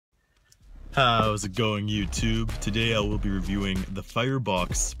How's it going, YouTube? Today I will be reviewing the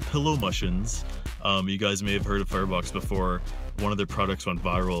Firebox pillow mushions. You guys may have heard of Firebox before. One of their products went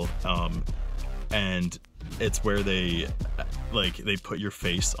viral, and it's where they put your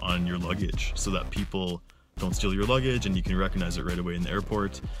face on your luggage so that people don't steal your luggage and you can recognize it right away in the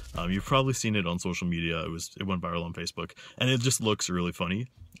airport. You've probably seen it on social media. It went viral on Facebook, and it just looks really funny.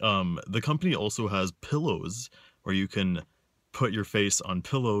 The company also has pillows where you can put your face on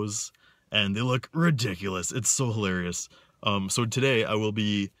pillows, and they look ridiculous. It's so hilarious. So today I will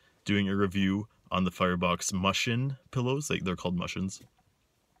be doing a review on the Firebox mushion pillows. They're called mushions.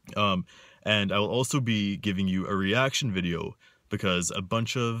 And I will also be giving you a reaction video because a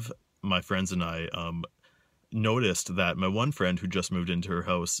bunch of my friends and I noticed that my one friend who just moved into her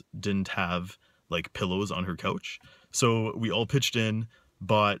house didn't have like pillows on her couch. So we all pitched in,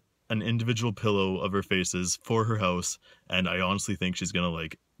 bought an individual pillow of her faces for her house, and I honestly think she's gonna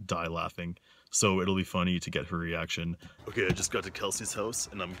like die laughing. So it'll be funny to get her reaction. Okay, I just got to Kelsey's house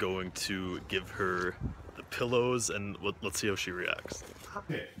and I'm going to give her the pillows and let's see how she reacts.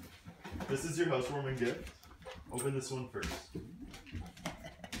 Okay, this is your housewarming gift. Open this one first.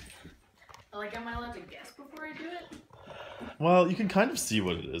 Like, am I allowed to guess before I do it? Well, you can kind of see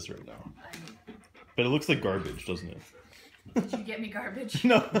what it is right now. But it looks like garbage, doesn't it? Did you get me garbage?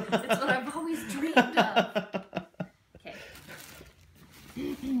 No. It's what I've always dreamed of. Okay.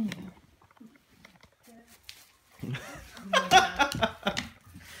 Oh my God.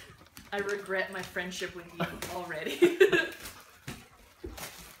 I regret my friendship with you already.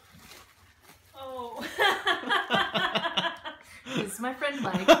 Oh. This is my friend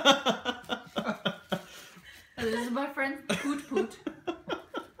Mike. This is my friend Poot Poot.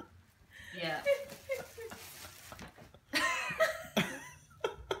 Yeah.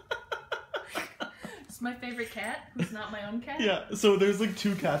 It's my favorite cat, who's not my own cat. Yeah, so there's like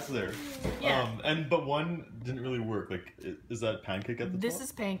two cats there. Yeah. But one didn't really work. Like, is that Pancake at the top? This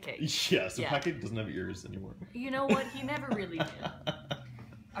is Pancake. Yeah, so Pancake doesn't have ears anymore. You know what? He never really did.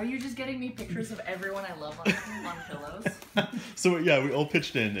 Are you just getting me pictures of everyone I love on pillows? So yeah, we all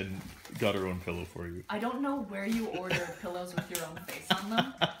pitched in and got our own pillow for you. I don't know where you order pillows with your own face on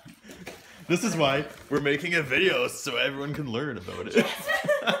them. This is why we're making a video, so everyone can learn about it.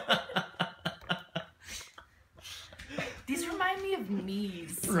 These remind me of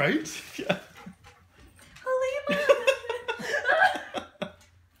knees. Right? Yeah. Halima!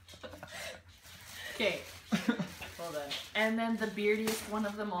 Okay. Hold on. And then the beardiest one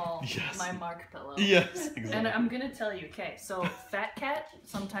of them all, yes. My Mark pillow. Yes, exactly. And I'm gonna tell you, okay, so Fat Cat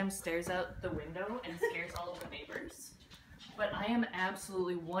sometimes stares out the window and scares all of the neighbors. But I am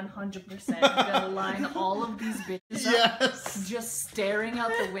absolutely 100% gonna line all of these bitches up, just staring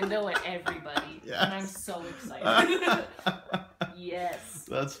out the window at everybody. Yes. And I'm so excited. Yes.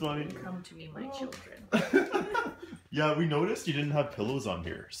 That's funny. Come to me, my children. Yeah, we noticed you didn't have pillows on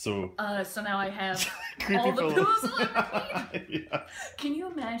here, so... So now I have creepy all the pillows in between. Yeah. Can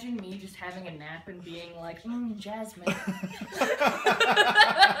you imagine me just having a nap and being like, Jasmine?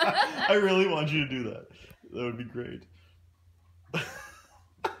 I really want you to do that. That would be great. I'm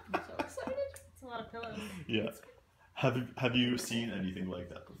so excited. It's a lot of pillows. Yeah. Have you seen anything like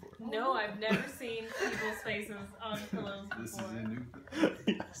that before? No, I've never seen people's faces on pillows before. This is a new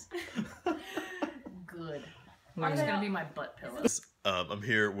thing. Yes. Good. Mine's gonna be my butt pillow. I'm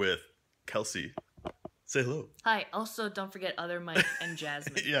here with Kelsey. Say hello. Hi. Also, don't forget other Mike and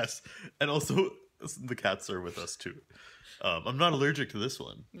Jasmine. Yes. And also, the cats are with us too. I'm not allergic to this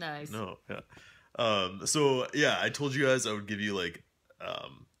one. Nice. No, yeah. So yeah, I told you guys I would give you like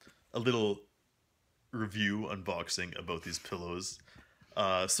a little review unboxing about these pillows.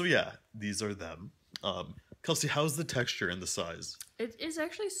 So yeah, these are them. Kelsey, how's the texture and the size? It is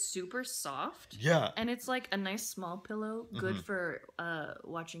actually super soft. Yeah. And it's like a nice small pillow, good for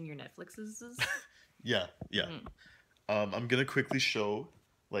watching your Netflixes. Yeah, yeah. I'm gonna quickly show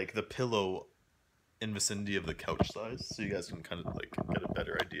like the pillow in vicinity of the couch size, so you guys can kind of like get a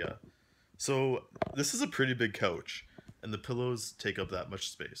better idea. So this is a pretty big couch, and the pillows take up that much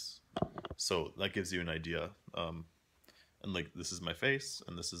space. So that gives you an idea. And like this is my face,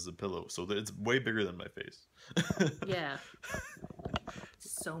 and this is a pillow, so it's way bigger than my face. Yeah.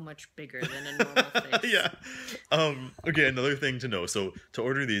 So much bigger than a normal face. Yeah. Okay, another thing to know. So to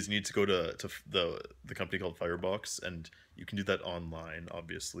order these, you need to go to the company called Firebox, and you can do that online,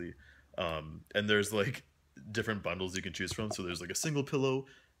 obviously. And there's like different bundles you can choose from. So there's like a single pillow.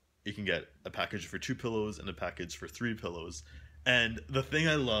 You can get a package for 2 pillows and a package for 3 pillows. And the thing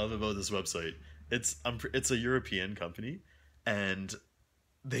I love about this website, it's a European company, and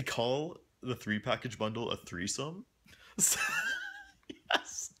they call the 3 package bundle a threesome. So,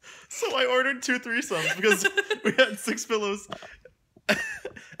 yes. So I ordered 2 threesomes because we had 6 pillows.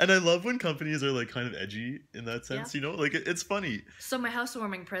 And I love when companies are like kind of edgy in that sense, you know? Like it's funny. So my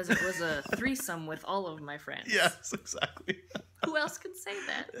housewarming present was a threesome with all of my friends. Yes, exactly. Who else could say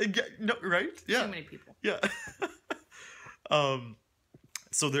that? Yeah, no, right? Yeah. Too many people. Yeah.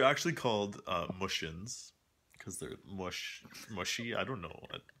 So they're actually called mushions because they're mushy. I don't know.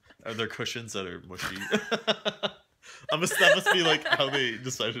 Are there cushions that are mushy? That must be like how they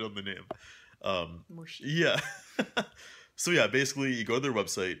decided on the name. Mushy. Yeah. So yeah, basically you go to their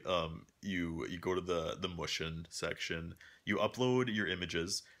website, you go to the mushion section, you upload your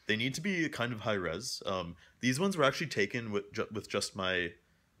images. They need to be kind of high res. These ones were actually taken with just my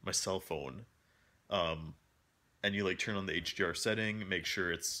cell phone. And you like turn on the HDR setting, make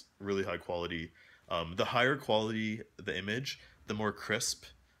sure it's really high quality. The higher quality the image, the more crisp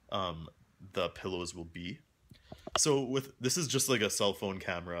the pillows will be. So this is just like a cell phone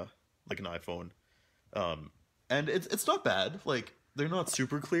camera, like an iPhone. And it's not bad. Like they're not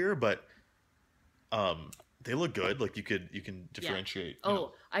super clear, but they look good. Like you can differentiate. Yeah.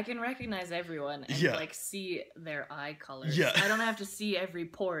 Oh, I can recognize everyone and like see their eye colors. Yeah. I don't have to see every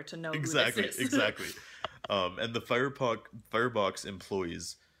pore to know Exactly, who this is. exactly. And the Firebox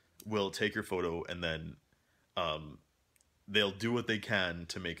employees will take your photo and then they'll do what they can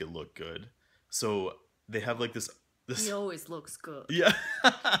to make it look good. So they have like this. He always looks good. Yeah.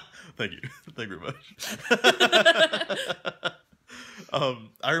 Thank you. Thank you very much.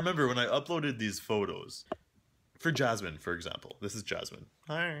 I remember when I uploaded these photos for Jasmine, for example. This is Jasmine.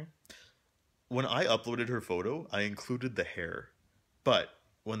 Hi. When I uploaded her photo, I included the hair. But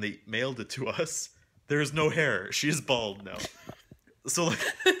when they mailed it to us, there's no hair. She is bald now. So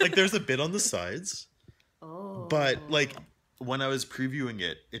like there's a bit on the sides. Oh. But like when I was previewing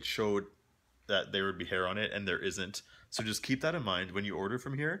it, it showed that there would be hair on it, and there isn't. So just keep that in mind when you order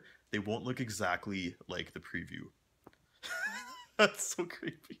from here. They won't look exactly like the preview. That's so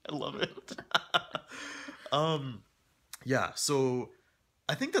creepy. I love it. Yeah. So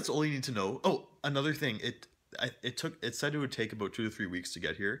I think that's all you need to know. Oh, another thing. It said it would take about 2 to 3 weeks to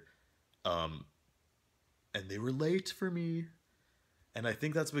get here, and they were late for me. And I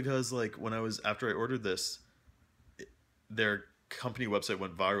think that's because like after I ordered this, their company website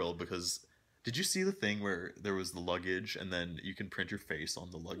went viral because. Did you see the thing where there was the luggage and then you can print your face on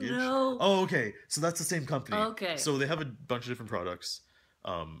the luggage? No. Oh, okay. So that's the same company. Okay. So they have a bunch of different products.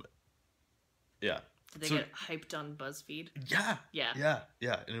 Yeah. Did they get hyped on BuzzFeed? Yeah. Yeah. Yeah.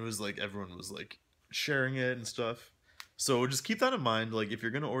 Yeah. And it was like everyone was like sharing it and stuff. So just keep that in mind. Like if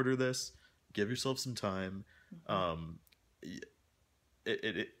you're gonna order this, give yourself some time.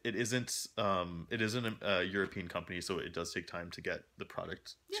 It isn't a European company, so it does take time to get the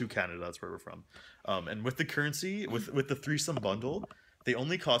product to Canada. That's where we're from. And with the currency, with the threesome bundle, they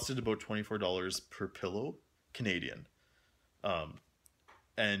only costed about $24 per pillow Canadian.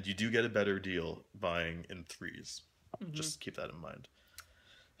 And you do get a better deal buying in threes. Just keep that in mind.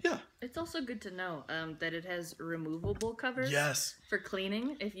 Yeah. It's also good to know that it has removable covers. Yes. For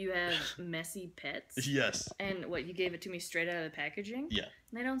cleaning if you have messy pets. Yes. And you gave it to me straight out of the packaging? Yeah.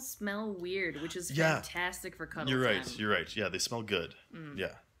 And they don't smell weird, which is fantastic for cuddle You're right. time. You're right. Yeah, they smell good.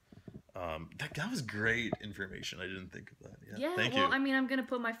 Yeah. That was great information. I didn't think of that. Yeah. Thank you. I mean, I'm going to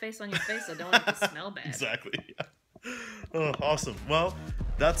put my face on your face. I don't want it to smell bad. Exactly. Yeah. Oh, awesome. Well,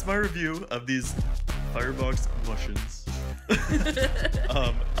 that's my review of these Firebox mushions.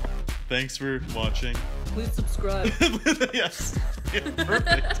 Thanks for watching. Please subscribe. Yes. Yeah,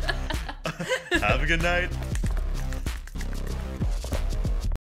 perfect. Have a good night.